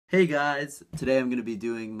Hey guys, today I'm going to be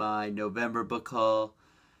doing my November book haul,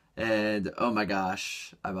 and oh my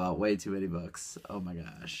gosh, I bought way too many books. Oh my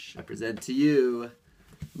gosh. I present to you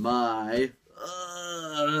my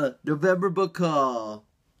November book haul.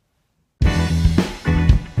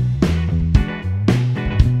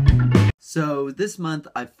 So this month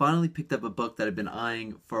I finally picked up a book that I've been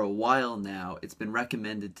eyeing for a while now. It's been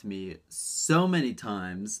recommended to me so many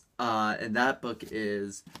times, and that book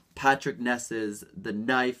is Patrick Ness's The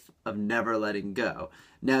Knife of Never Letting Go.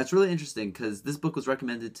 Now it's really interesting because this book was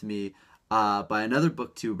recommended to me by another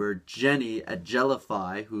booktuber, Jenny at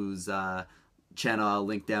Jellify, whose channel I'll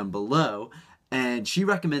link down below, and she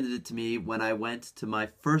recommended it to me when I went to my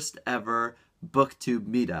first ever Booktube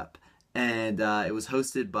meetup. And it was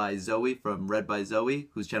hosted by Zoe from Read by Zoe,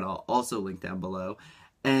 whose channel I'll also link down below.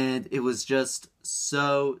 And it was just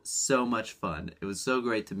so much fun. It was so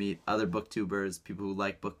great to meet other booktubers, people who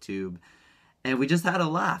like Booktube. And we just had a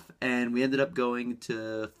laugh. And we ended up going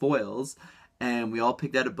to Foyle's. And we all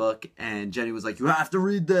picked out a book. And Jenny was like, "You have to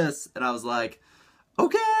read this." And I was like,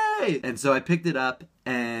 "Okay." And so I picked it up.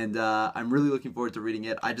 And I'm really looking forward to reading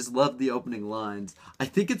it. I just love the opening lines. I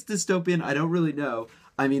think it's dystopian. I don't really know.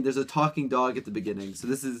 I mean, there's a talking dog at the beginning, so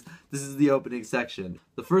this is the opening section.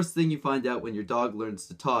 The first thing you find out when your dog learns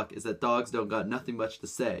to talk is that dogs don't got nothing much to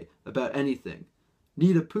say about anything.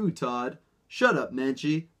 Need a poo, Todd? Shut up,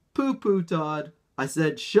 Manchi. Poo, Todd. I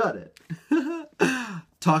said shut it.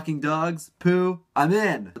 Talking dogs, poo, I'm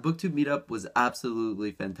in. The Booktube meetup was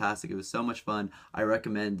absolutely fantastic. It was so much fun. I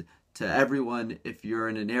recommend to everyone, if you're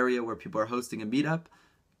in an area where people are hosting a meetup,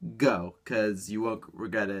 go, because you won't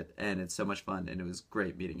regret it, and it's so much fun, and it was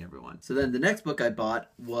great meeting everyone. So then the next book I bought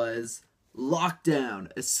was Lockdown,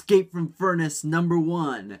 Escape from Furnace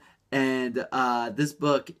 #1, and this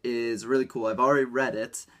book is really cool. I've already read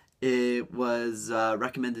it. It was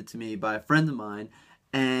recommended to me by a friend of mine,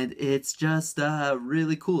 and it's just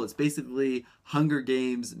really cool. It's basically Hunger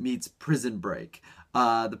Games meets Prison Break.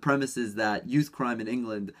 The premise is that youth crime in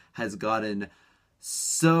England has gotten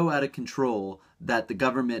so out of control that the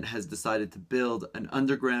government has decided to build an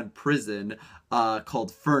underground prison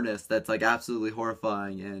called Furnace that's like absolutely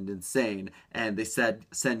horrifying and insane, and they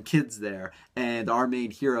send kids there, and our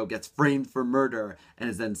main hero gets framed for murder and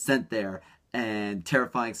is then sent there, and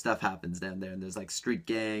terrifying stuff happens down there, and there's like street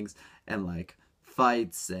gangs and like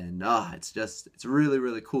fights, and it's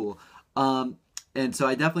really cool. And so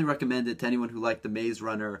I definitely recommend it to anyone who liked The Maze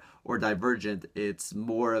Runner or Divergent. It's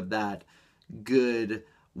more of that good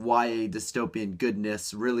YA dystopian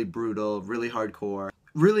goodness, really brutal, really hardcore.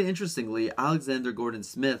 Really interestingly, Alexander Gordon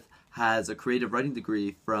Smith has a creative writing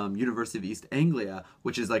degree from University of East Anglia,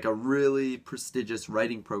 which is like a really prestigious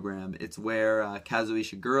writing program. It's where Kazuo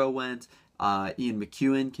Ishiguro went. Ian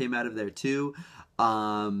McEwan came out of there too.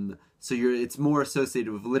 So it's more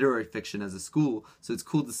associated with literary fiction as a school, so it's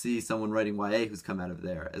cool to see someone writing YA who's come out of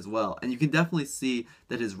there as well. And you can definitely see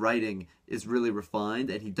that his writing is really refined,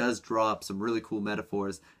 and he does draw up some really cool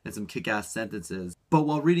metaphors and some kick-ass sentences. But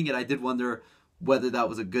while reading it, I did wonder whether that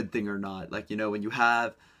was a good thing or not. Like, you know, when you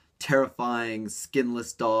have terrifying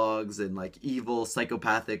skinless dogs and like evil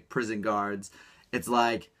psychopathic prison guards, it's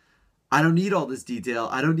like, I don't need all this detail,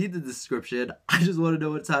 I don't need the description, I just want to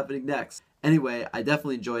know what's happening next. Anyway, I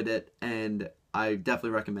definitely enjoyed it, and I definitely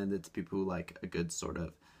recommend it to people who like a good sort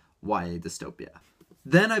of YA dystopia.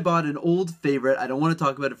 Then I bought an old favorite. I don't want to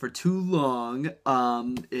talk about it for too long.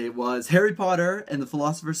 It was Harry Potter and the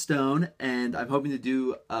Philosopher's Stone, and I'm hoping to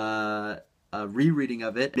do a rereading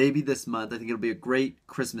of it maybe this month. I think it'll be a great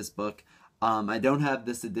Christmas book. I don't have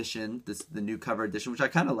this edition, the new cover edition, which I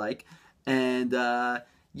kind of like, and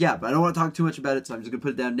yeah, but I don't want to talk too much about it, so I'm just going to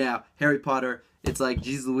put it down now. Harry Potter, it's like,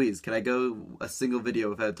 geez Louise, can I go a single video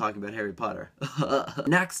without talking about Harry Potter?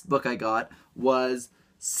 Next book I got was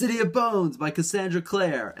City of Bones by Cassandra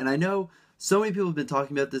Clare, and I know so many people have been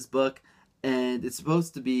talking about this book, and it's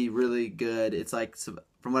supposed to be really good. It's like,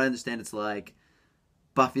 from what I understand, it's like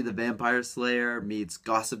Buffy the Vampire Slayer meets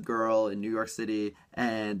Gossip Girl in New York City,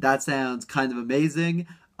 and that sounds kind of amazing,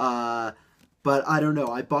 but I don't know.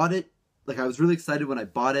 I bought it. Like, I was really excited when I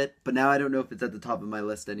bought it, but now I don't know if it's at the top of my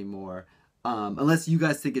list anymore. Unless you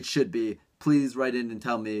guys think it should be, please write in and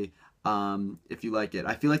tell me if you like it.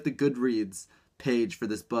 I feel like the Goodreads page for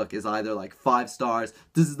this book is either like 5 stars,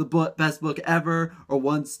 this is the best book ever, or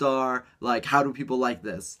 1 star, like, how do people like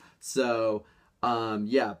this? So,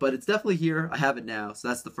 yeah, but it's definitely here. I have it now, so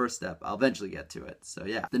that's the first step. I'll eventually get to it, so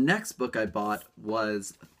yeah. The next book I bought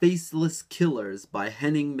was Faceless Killers by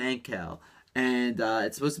Henning Mankell. And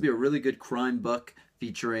it's supposed to be a really good crime book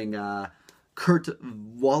featuring Kurt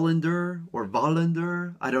Wallander,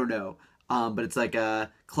 I don't know. But it's like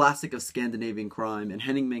a classic of Scandinavian crime. And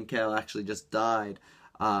Henning Mankell actually just died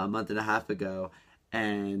a month and a half ago,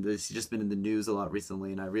 and he's just been in the news a lot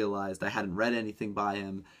recently, and I realized I hadn't read anything by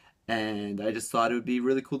him, and I just thought it would be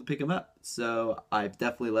really cool to pick him up. So I've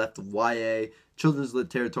definitely left YA children's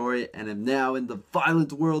lit territory and am now in the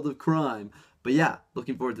violent world of crime. But yeah,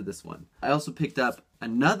 looking forward to this one. I also picked up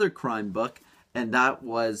another crime book, and that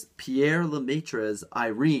was Pierre Lemaitre's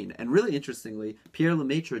Irene. And really interestingly, Pierre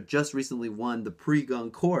Lemaitre just recently won the Prix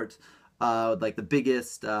Goncourt, like the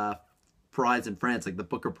biggest prize in France, like the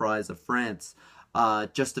Booker Prize of France,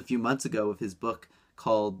 just a few months ago with his book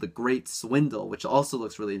called The Great Swindle, which also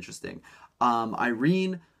looks really interesting.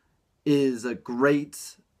 Irene is a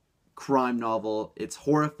great crime novel. It's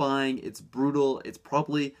horrifying, it's brutal, it's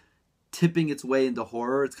probably tipping its way into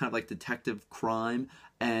horror. It's kind of like detective crime,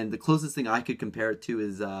 and the closest thing I could compare it to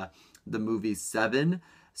is the movie Seven.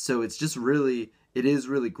 So it's just really, it is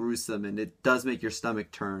really gruesome, and it does make your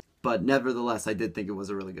stomach turn. But nevertheless, I did think it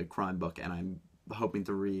was a really good crime book, and I'm hoping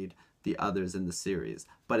to read the others in the series.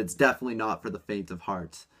 But it's definitely not for the faint of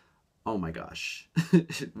heart. Oh my gosh.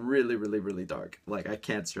 Really, really, really dark. Like, I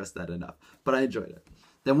can't stress that enough. But I enjoyed it.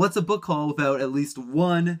 Then what's a book haul without at least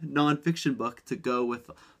one nonfiction book to go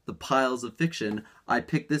with the piles of fiction? I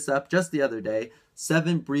picked this up just the other day,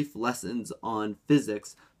 7 Brief Lessons on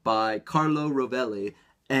Physics by Carlo Rovelli.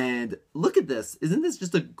 And look at this. Isn't this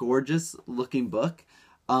just a gorgeous looking book?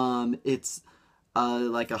 It's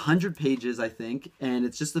like 100 pages, I think, and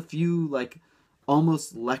it's just a few like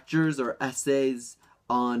almost lectures or essays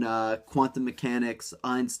on quantum mechanics,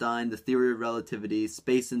 Einstein, the theory of relativity,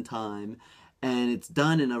 space and time, and it's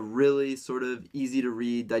done in a really sort of easy to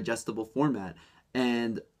read, digestible format.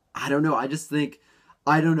 And I don't know,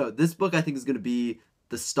 this book I think is going to be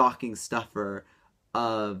the stocking stuffer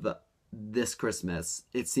of this Christmas.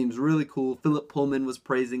 It seems really cool. Philip Pullman was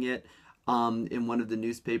praising it in one of the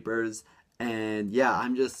newspapers, and yeah,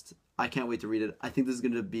 I can't wait to read it. I think this is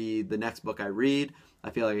going to be the next book I read. I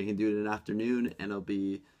feel like I can do it in an afternoon, and it'll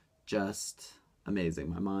be just amazing.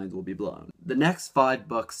 My mind will be blown. The next 5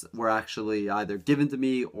 books were actually either given to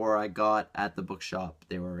me or I got at the bookshop.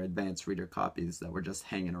 They were advanced reader copies that were just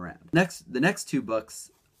hanging around. The next 2 books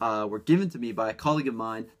were given to me by a colleague of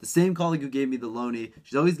mine, the same colleague who gave me the Loney.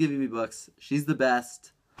 She's always giving me books. She's the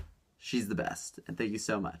best. She's the best, and thank you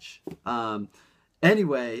so much.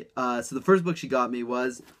 Anyway, so the first book she got me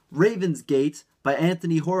was Raven's Gate by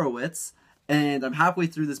Anthony Horowitz, and I'm halfway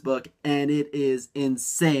through this book, and it is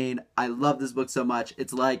insane. I love this book so much.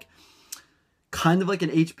 It's like, kind of like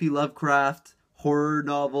an H.P. Lovecraft horror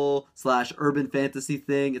novel / urban fantasy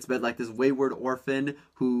thing. It's about like this wayward orphan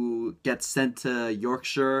who gets sent to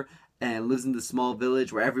Yorkshire and lives in this small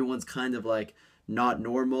village where everyone's kind of like not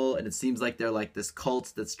normal, and it seems like they're like this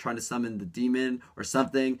cult that's trying to summon the demon or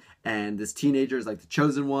something, and this teenager is like the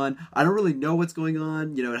chosen one. I don't really know what's going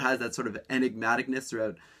on. You know, it has that sort of enigmaticness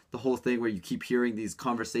throughout the whole thing where you keep hearing these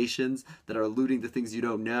conversations that are alluding to things you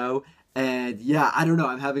don't know. And yeah, I don't know,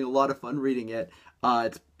 I'm having a lot of fun reading it.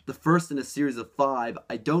 It's the first in a series of 5.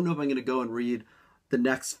 I don't know if I'm going to go and read the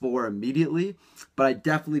next 4 immediately, but I'd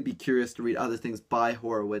definitely be curious to read other things by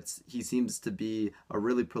Horowitz. He seems to be a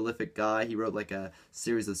really prolific guy. He wrote like a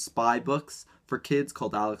series of spy books for kids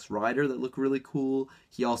called Alex Rider that look really cool.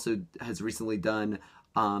 He also has recently done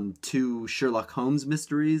 2 Sherlock Holmes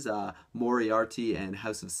mysteries, Moriarty and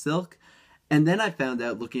House of Silk. And then I found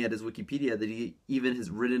out, looking at his Wikipedia, that he even has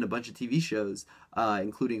written a bunch of TV shows,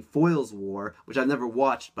 including Foyle's War, which I've never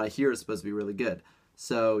watched, but I hear is supposed to be really good.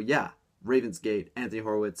 So yeah, Raven's Gate, Anthony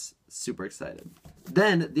Horowitz, super excited.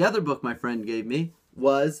 Then the other book my friend gave me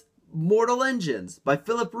was Mortal Engines by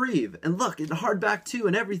Philip Reeve. And look, it's hardback too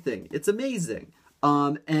and everything. It's amazing.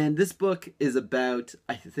 And this book is about,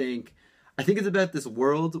 I think it's about this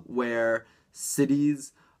world where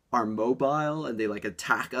cities are mobile and they like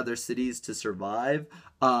attack other cities to survive.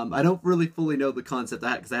 I don't really fully know the concept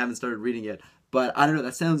because I haven't started reading it, but I don't know,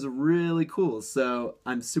 that sounds really cool. So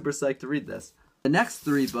I'm super psyched to read this. The next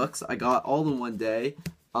 3 books I got all in one day.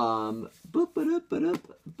 I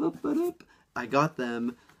got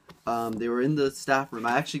them. They were in the staff room.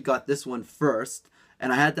 I actually got this one first,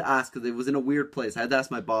 and I had to ask because it was in a weird place. I had to ask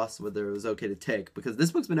my boss whether it was okay to take because this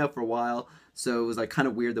book's been out for a while, so it was like kind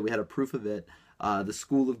of weird that we had a proof of it. The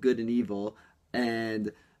School of Good and Evil,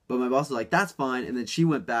 but my boss was like, that's fine, and then she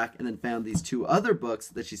went back and then found these 2 other books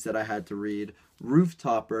that she said I had to read.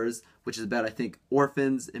 Rooftoppers, which is about, I think,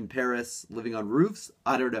 orphans in Paris living on roofs.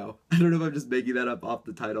 I don't know if I'm just making that up off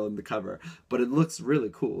the title and the cover, but it looks really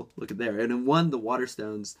cool. Look at there. And it won the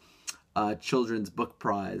Waterstones Children's Book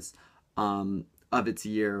Prize of its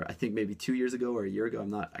year, I think maybe 2 years ago or a year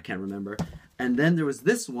ago. I can't remember. And then there was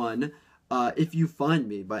this one, If You Find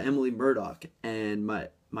Me by Emily Murdoch, and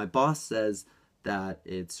my boss says that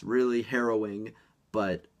it's really harrowing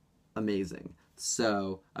but amazing.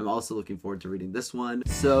 So I'm also looking forward to reading this one.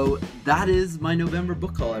 So that is my November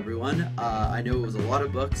book haul, everyone. I know it was a lot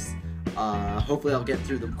of books. Hopefully I'll get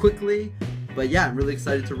through them quickly. But yeah, I'm really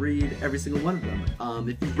excited to read every single one of them.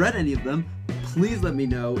 If you've read any of them, please let me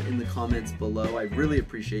know in the comments below. I really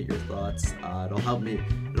appreciate your thoughts. It'll help me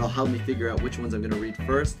figure out which ones I'm going to read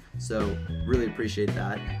first. So really appreciate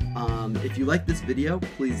that. If you like this video,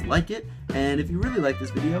 please like it. And if you really like this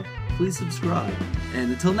video, please subscribe.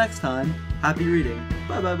 And until next time, happy reading.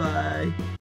 Bye bye bye.